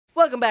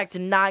Welcome back to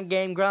Not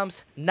Game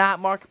Grumps,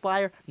 not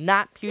Markiplier,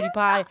 not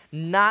PewDiePie,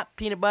 not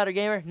Peanut Butter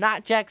Gamer,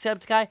 not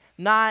Jacksepticeye,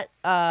 not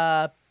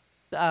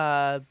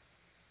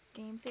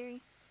Game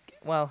Theory.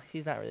 Well,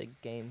 he's not really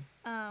game.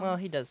 Well,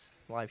 he does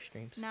live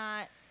streams.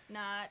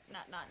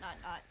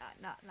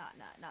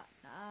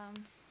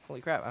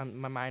 Holy crap!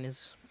 My mind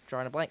is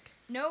drawing a blank.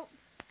 Nope.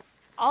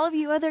 All of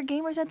you other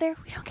gamers out there,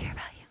 we don't care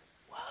about you.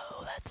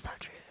 Whoa, that's not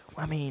true.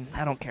 I mean,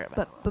 I don't care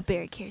about. But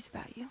Barry cares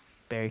about you.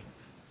 Barry.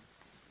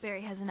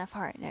 Barry has enough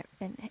heart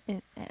and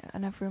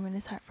enough room in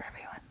his heart for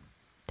everyone.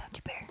 Don't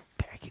you, Barry?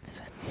 Barry, keep this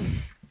in.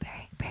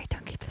 Barry,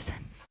 don't keep this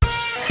in.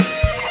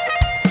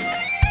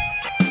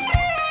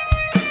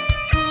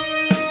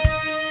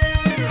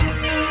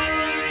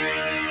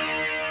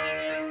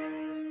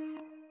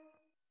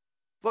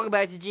 Welcome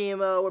back to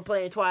GMO. We're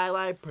playing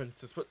Twilight.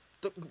 Princess with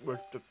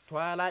the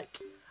Twilight.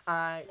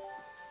 I'm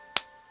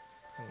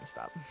gonna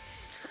stop.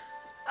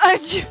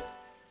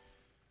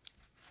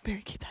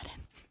 Barry, keep that in.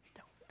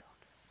 Don't.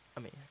 I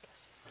mean, I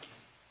guess.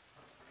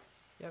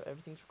 Yeah,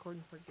 everything's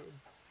recording. We're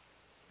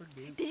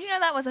good. Did you know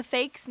that was a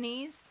fake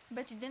sneeze? I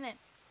bet you didn't.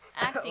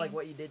 Acting. Like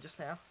what you did just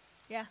now?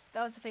 Yeah,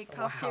 that was a fake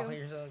cough wow, too.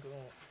 You're so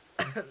cool.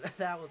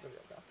 That was a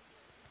real cough.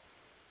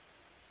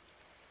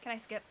 Can I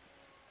skip?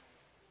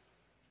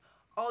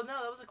 Oh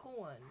no, that was a cool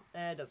one.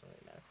 It doesn't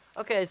really matter.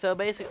 Okay, so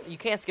basically, you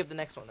can't skip the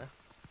next one though.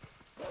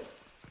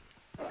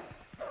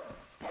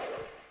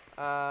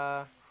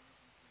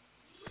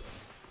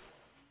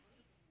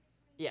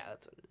 Yeah,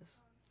 that's what it is.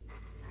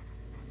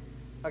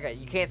 Okay,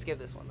 you can't skip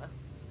this one though.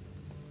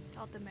 It's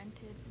all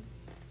demented.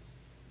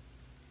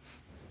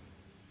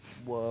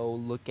 Whoa,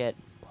 look at.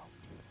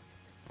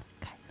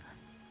 Okay,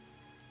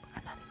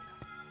 I'm not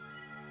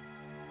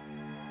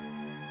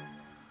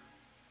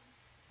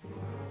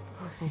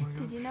even.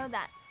 Did you know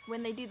that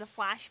when they do the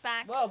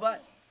flashback? Whoa,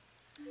 but.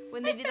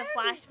 When they do the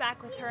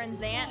flashback with her and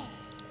Zant,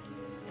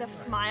 the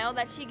smile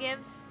that she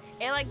gives,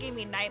 it like gave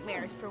me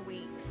nightmares for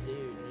weeks. Dude,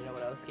 you know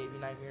what else gave me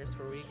nightmares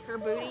for weeks? Her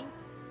booty.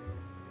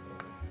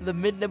 The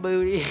midnight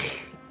booty.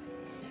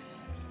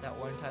 That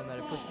one time that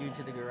I pushed you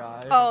into the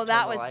garage. Oh,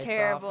 that was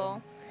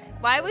terrible.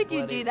 Why would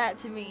you do that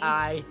to me?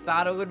 I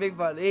thought it would be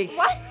funny.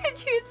 Why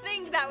did you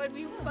think that would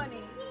be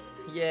funny?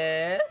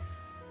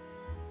 Yes.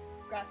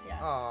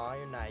 Gracias. Aw,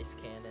 you're nice,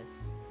 Candace.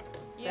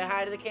 Say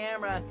hi to the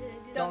camera.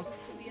 Don't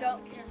say hi.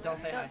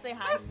 Don't say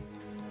hi.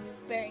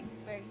 Barry,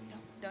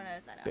 don't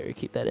edit that out. Barry,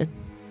 keep that in.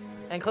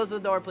 And close the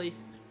door,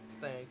 please.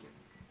 Thank you.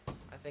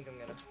 I think I'm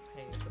gonna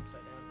hang this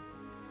upside down.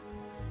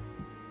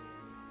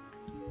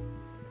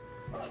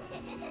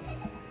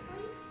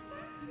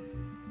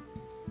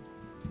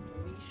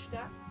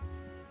 Lista.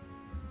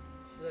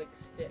 She's like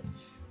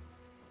Stitch,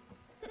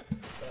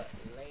 but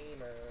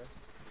lamer.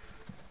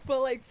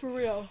 But like for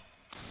real.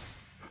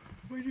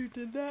 When you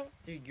did that?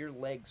 Dude, your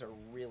legs are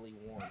really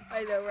warm.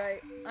 I know,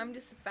 right? I'm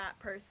just a fat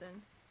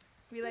person.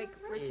 We like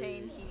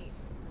retain heat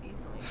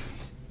easily.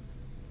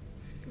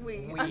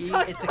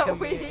 It's a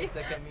community. It's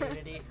a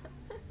community.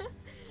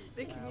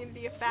 The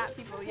community of fat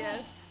people,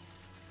 yes.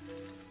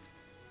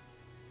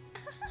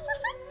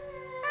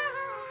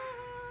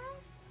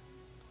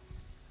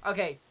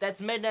 Okay,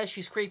 that's Midna.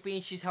 She's creepy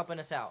and she's helping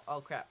us out.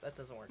 Oh crap, that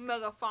doesn't work.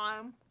 Mega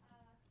fine.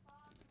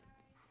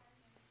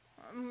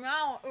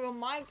 Now the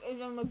mic is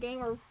in the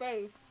gamer's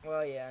face.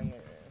 Well, yeah, I'm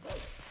gonna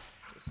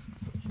just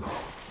switch it.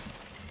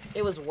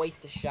 It was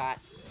worth the shot.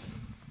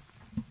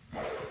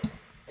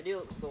 I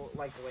do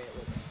like the way it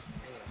looks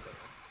hanging up,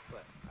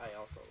 but I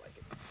also like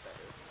it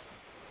better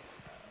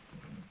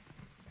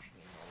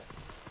hanging on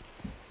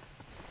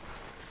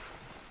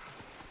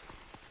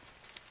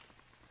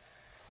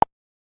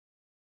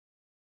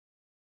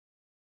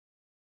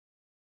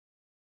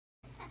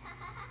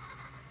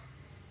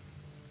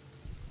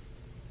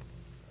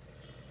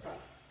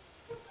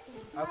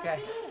it. Okay.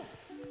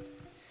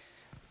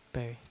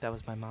 Barry, that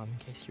was my mom, in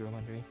case you were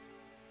wondering.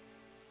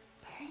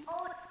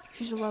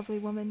 She's a lovely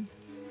woman.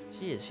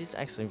 She is. She's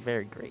actually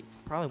very great.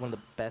 Probably one of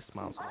the best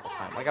moms of all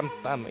time. Like,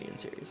 I'm being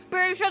serious.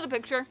 Barry, show the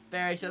picture.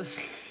 Barry, shows.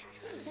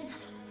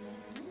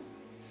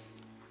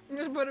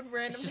 Just put a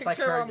random It's just picture like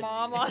her, of her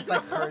mom on. It's just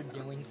like her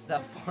doing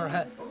stuff for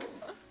us.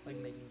 Like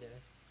making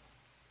dinner.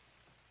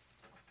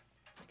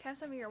 Can I have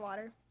some of your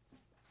water?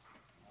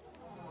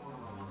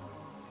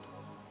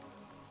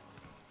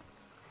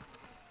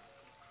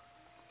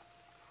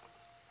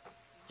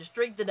 Just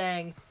drink the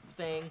dang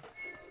thing.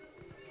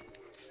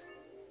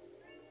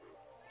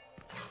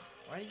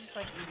 Why do you just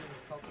like eating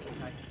saltine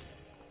crackers?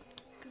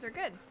 Because they're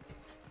good.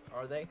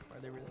 Are they? Are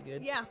they really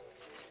good? Yeah.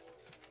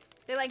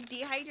 They like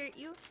dehydrate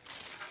you.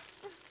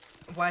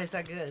 Why is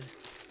that good?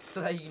 So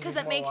that you can Because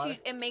drink more water?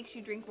 it makes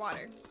you drink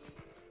water.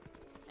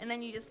 And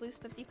then you just lose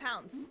 50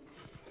 pounds.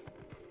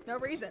 No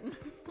reason.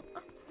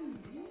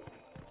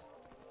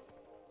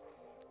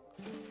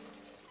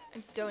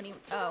 I don't even.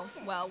 Oh,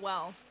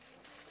 well.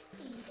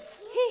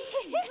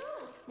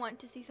 Want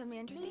to see something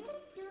interesting?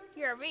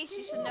 You're a beast.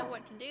 You should know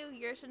what to do.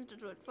 You're supposed to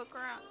do it. Fuck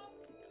around.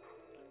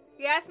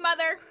 Yes,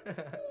 mother.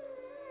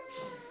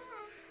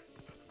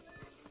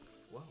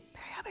 Whoa.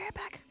 Barry, I'll be right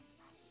back.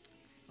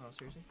 Oh,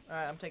 seriously?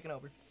 Alright, I'm taking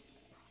over.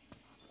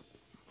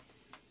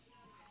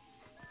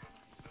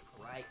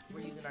 Alright, we're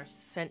using our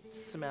scent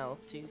smell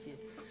to see.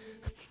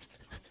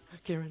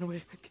 Can't run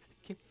away.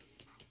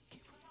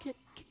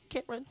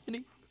 Can't run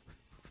any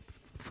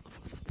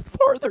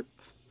farther.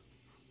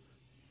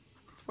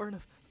 It's far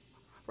enough,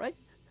 right?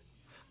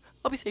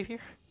 I'll be safe here.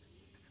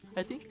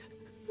 I think.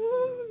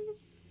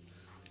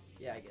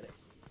 Yeah, I get it.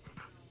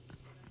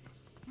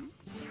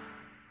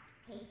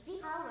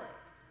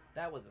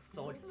 That was a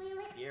soldier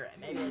spirit.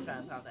 Maybe they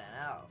found something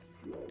else.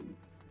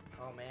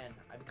 Oh man,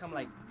 I become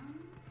like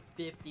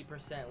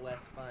 50%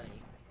 less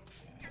funny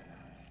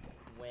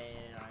when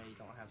I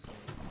don't have so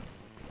many.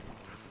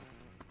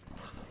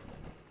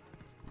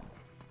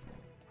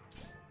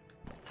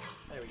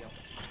 There we go.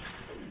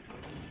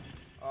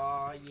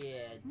 Oh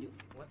yeah,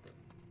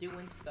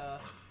 doing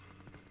stuff.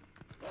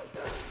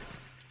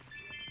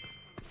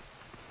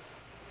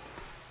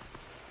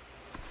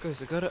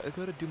 Guys, I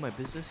gotta do my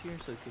business here,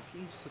 so could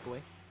you just look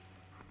away?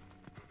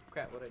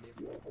 Crap, what'd I do?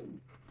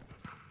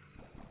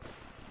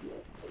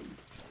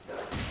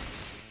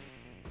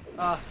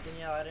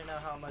 Danielle, I didn't know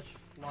how much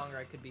longer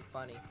I could be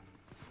funny.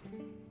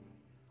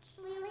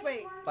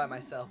 Wait. By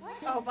myself.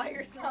 Oh, by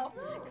yourself?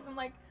 Because I'm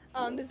like,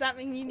 does that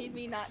mean you need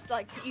me not,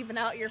 like, to even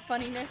out your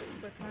funniness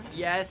with my...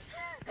 Yes.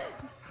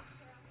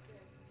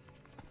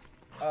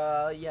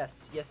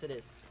 Yes it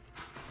is.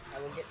 I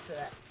will get to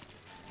that.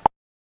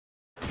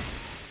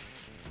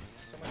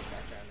 So much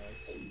background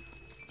noise.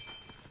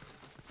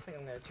 I think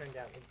I'm gonna turn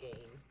down the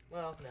gain.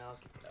 Well, no, I'll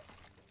keep it up.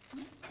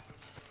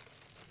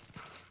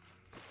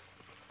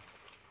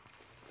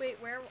 Wait,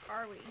 where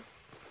are we?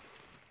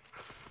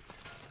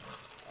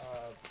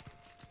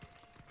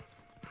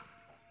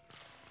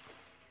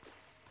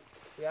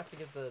 We have to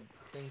get the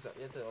things up.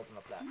 You have to open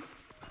up that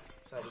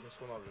so that we can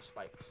swim over the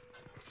spikes.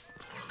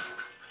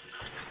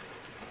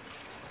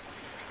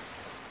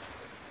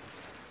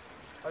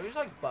 Are these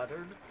like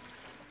buttered?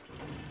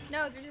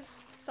 No, they're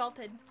just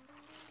salted.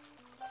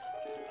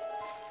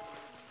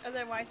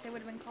 Otherwise, they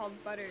would have been called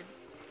buttered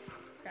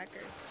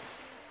crackers.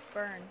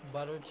 Burn.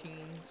 Butter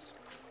teens.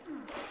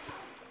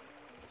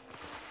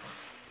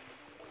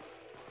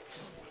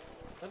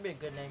 That'd be a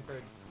good name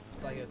for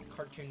like a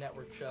Cartoon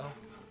Network show.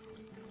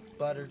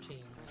 Butter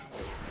teens.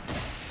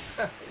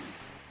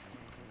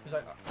 He's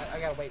like, I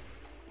gotta wait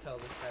till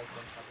this guy's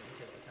done talking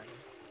to the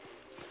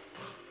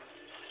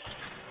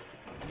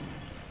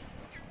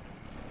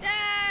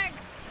Dag!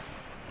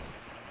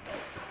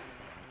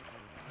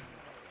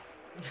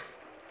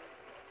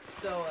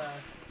 So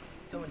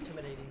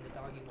intimidating, the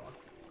doggy walk.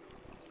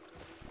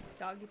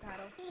 Doggy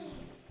paddle.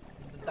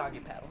 The doggy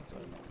paddle, that's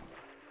what I meant.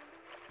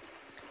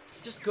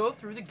 Just go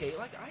through the gate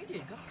like I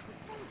did, gosh,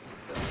 what's wrong with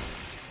you?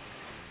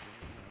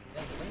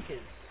 Yeah, Link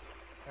is,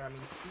 or I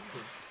mean Steve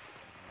is.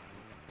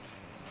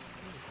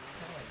 He's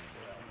killing it,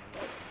 bro.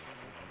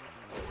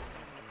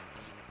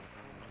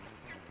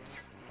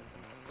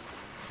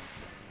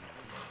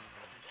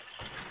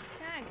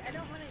 Tag, I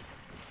don't want to...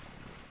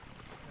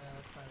 No,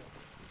 that's not it.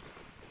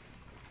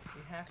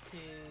 We have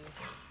to...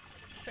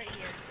 It's right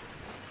here.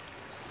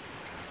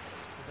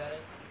 Is that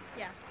it?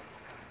 Yeah.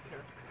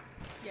 Sure.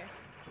 Yes.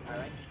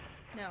 Alright.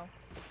 No.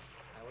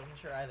 I wasn't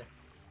sure either.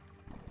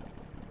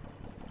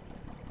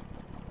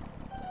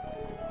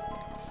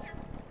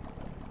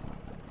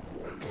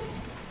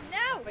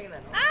 No! It's making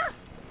that noise. Ah!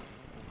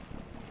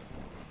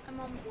 I'm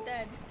almost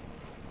dead.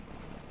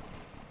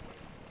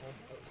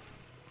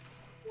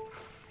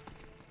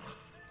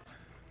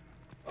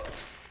 Almost.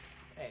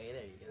 Hey,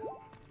 there you go.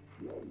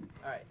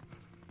 Alright.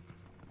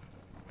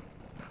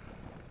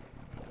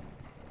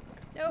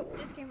 Nope,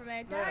 this came from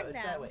my No, tag it's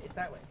now. that way. It's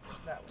that way.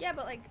 It's that way. Yeah,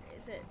 but like,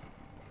 is it?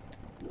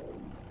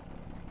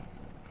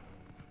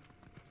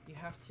 You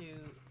have to...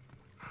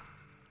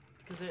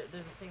 Because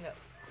there's a thing that...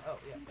 Oh,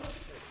 yeah.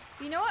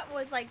 You know what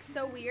was like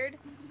so weird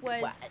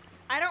was What?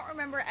 I don't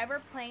remember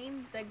ever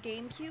playing the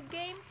GameCube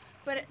game,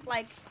 but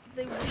like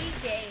the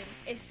Wii game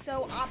is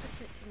so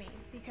opposite to me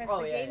because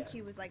Oh, the yeah,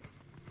 GameCube was like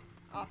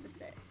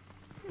opposite.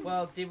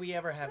 Well, did we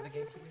ever have the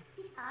GameCube?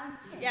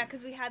 Yeah,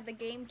 because we had the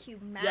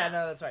GameCube map. Yeah,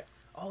 no, that's right.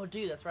 Oh,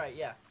 dude, that's right,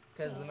 yeah.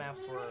 Because the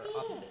maps were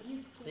opposite.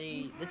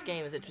 This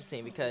game is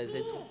interesting because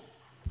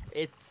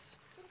it's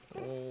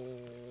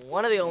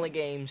one of the only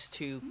games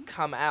to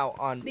come out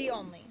on... The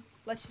only.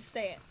 Let's just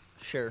say it.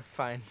 Sure,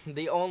 fine.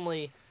 The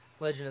only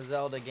Legend of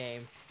Zelda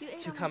game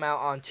to come out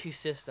on two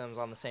systems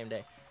on the same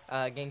day.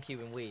 GameCube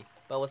and Wii.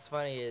 But what's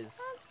funny is...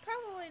 Well, it's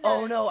probably not.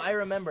 Oh, no, I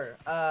remember.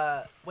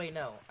 Wait,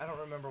 no. I don't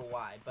remember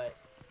why, but...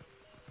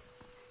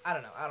 I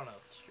don't know. I don't know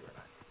if it's true or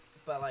not.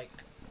 But, like...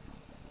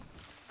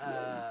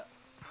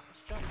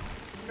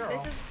 Girl.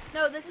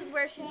 This is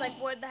where she's like,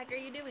 what the heck are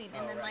you doing?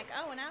 And then right. like,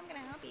 oh, and I'm going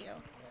to help you. Yeah.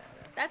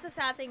 That's the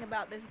sad thing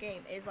about this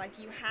game is like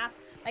you have,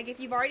 like if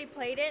you've already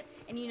played it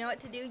and you know what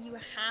to do, you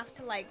have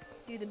to like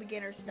do the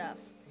beginner stuff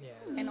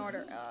in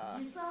order.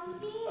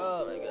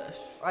 Oh my gosh.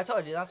 I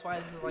told you, that's why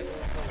this is like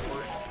the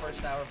worst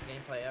first hour of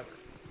gameplay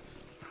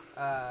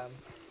ever.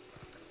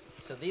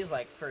 So these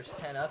like first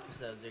 10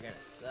 episodes are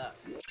gonna suck.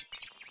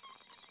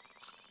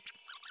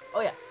 Oh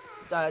yeah,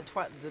 the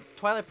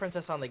Twilight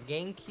Princess on the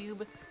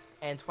GameCube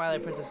and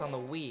Twilight Princess on the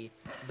Wii.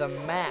 The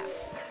map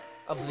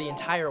of the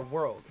entire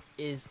world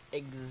is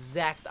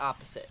exact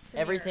opposite.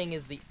 Everything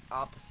is the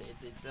opposite.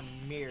 It's a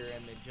mirror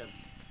image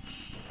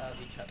of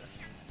each other.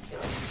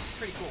 It's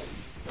pretty cool.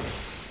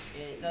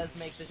 It does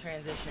make the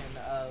transition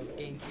of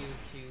GameCube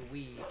to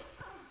Wii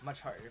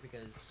much harder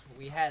because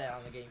we had it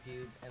on the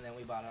GameCube and then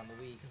we bought it on the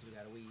Wii because we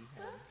got a Wii.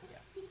 And yeah.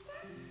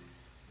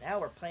 Now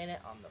we're playing it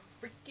on the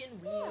freaking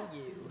Wii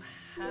U.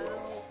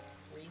 How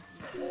crazy!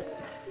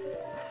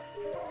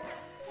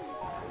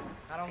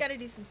 He's got to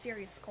do some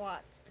serious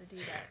squats to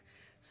do that.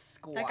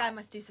 Squats. That guy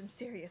must do some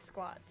serious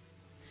squats.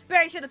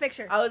 Barry, show the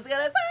picture. I was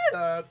gonna say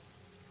that.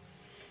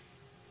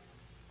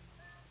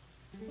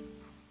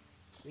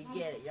 We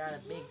get it. You're on a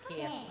big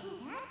castle.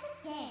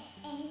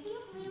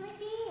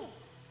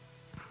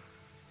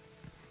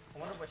 I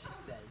wonder what she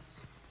says.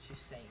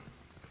 She's saying.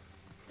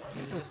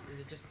 Is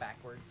it just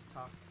backwards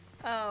talk?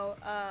 Oh,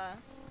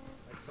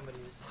 like somebody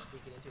was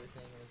speaking into a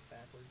thing and it's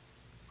backwards.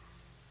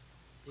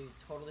 Dude,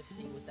 totally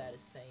see what that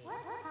is saying.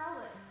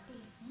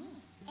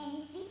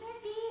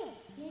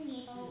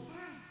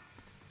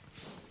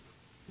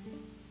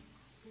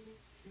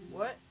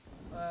 What?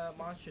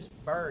 Monstrous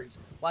birds.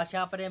 Watch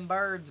out for them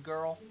birds,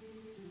 girl.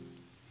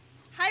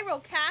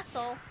 Hyrule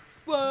Castle.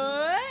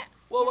 What?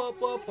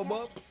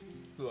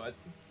 What?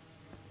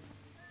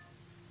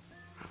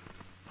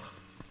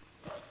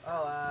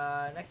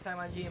 Oh, next time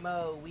on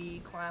GMO, we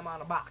climb on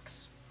a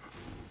box.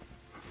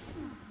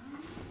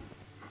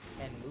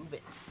 And move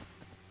it.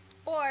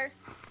 Or,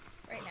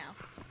 right now.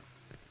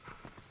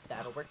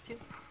 That'll work too.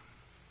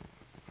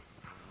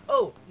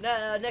 Oh,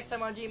 no, next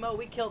time on GMO,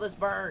 we kill this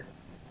bird.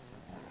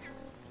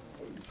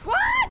 What?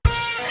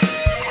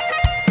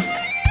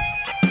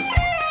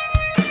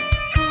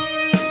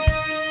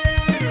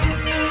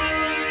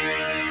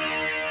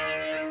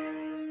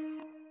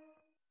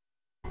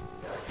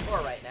 Or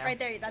right now. Right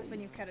there, that's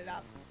when you cut it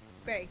off.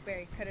 Barry,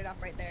 cut it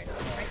off right there.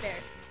 Right there.